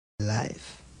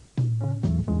life.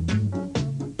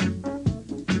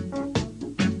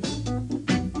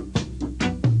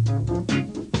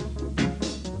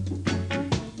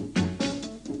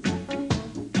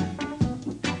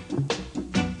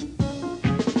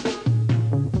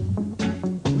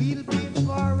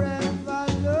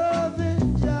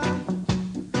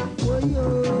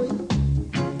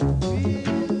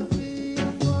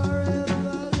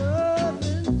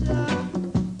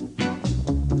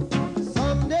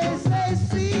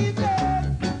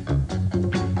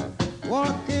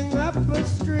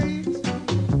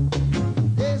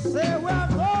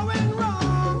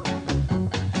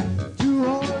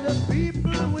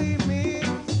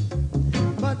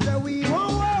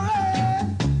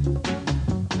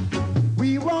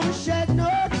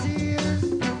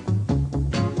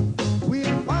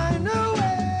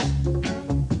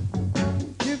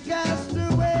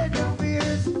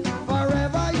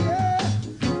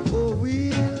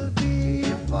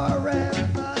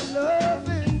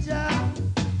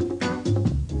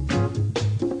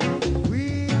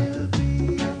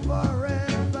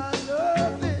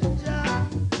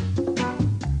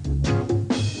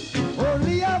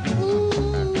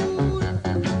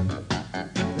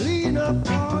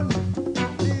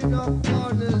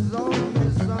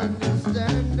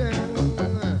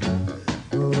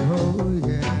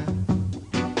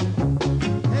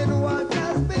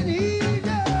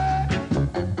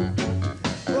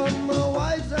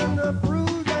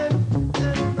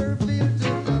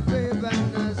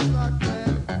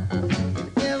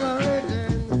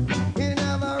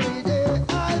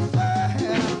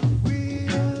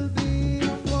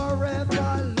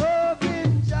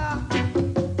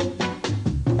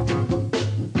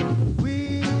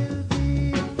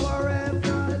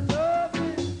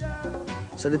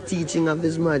 So the teaching of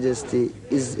His Majesty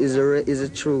is a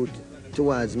truth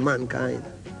towards mankind.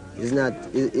 It's not,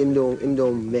 him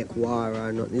don't make war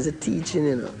or nothing. It's a teaching,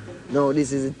 you know. No,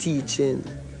 this is a teaching,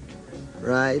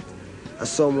 right? As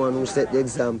someone who set the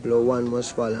example, one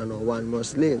must follow and one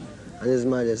must live. And His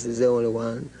Majesty is the only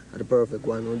one, the perfect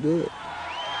one who do it.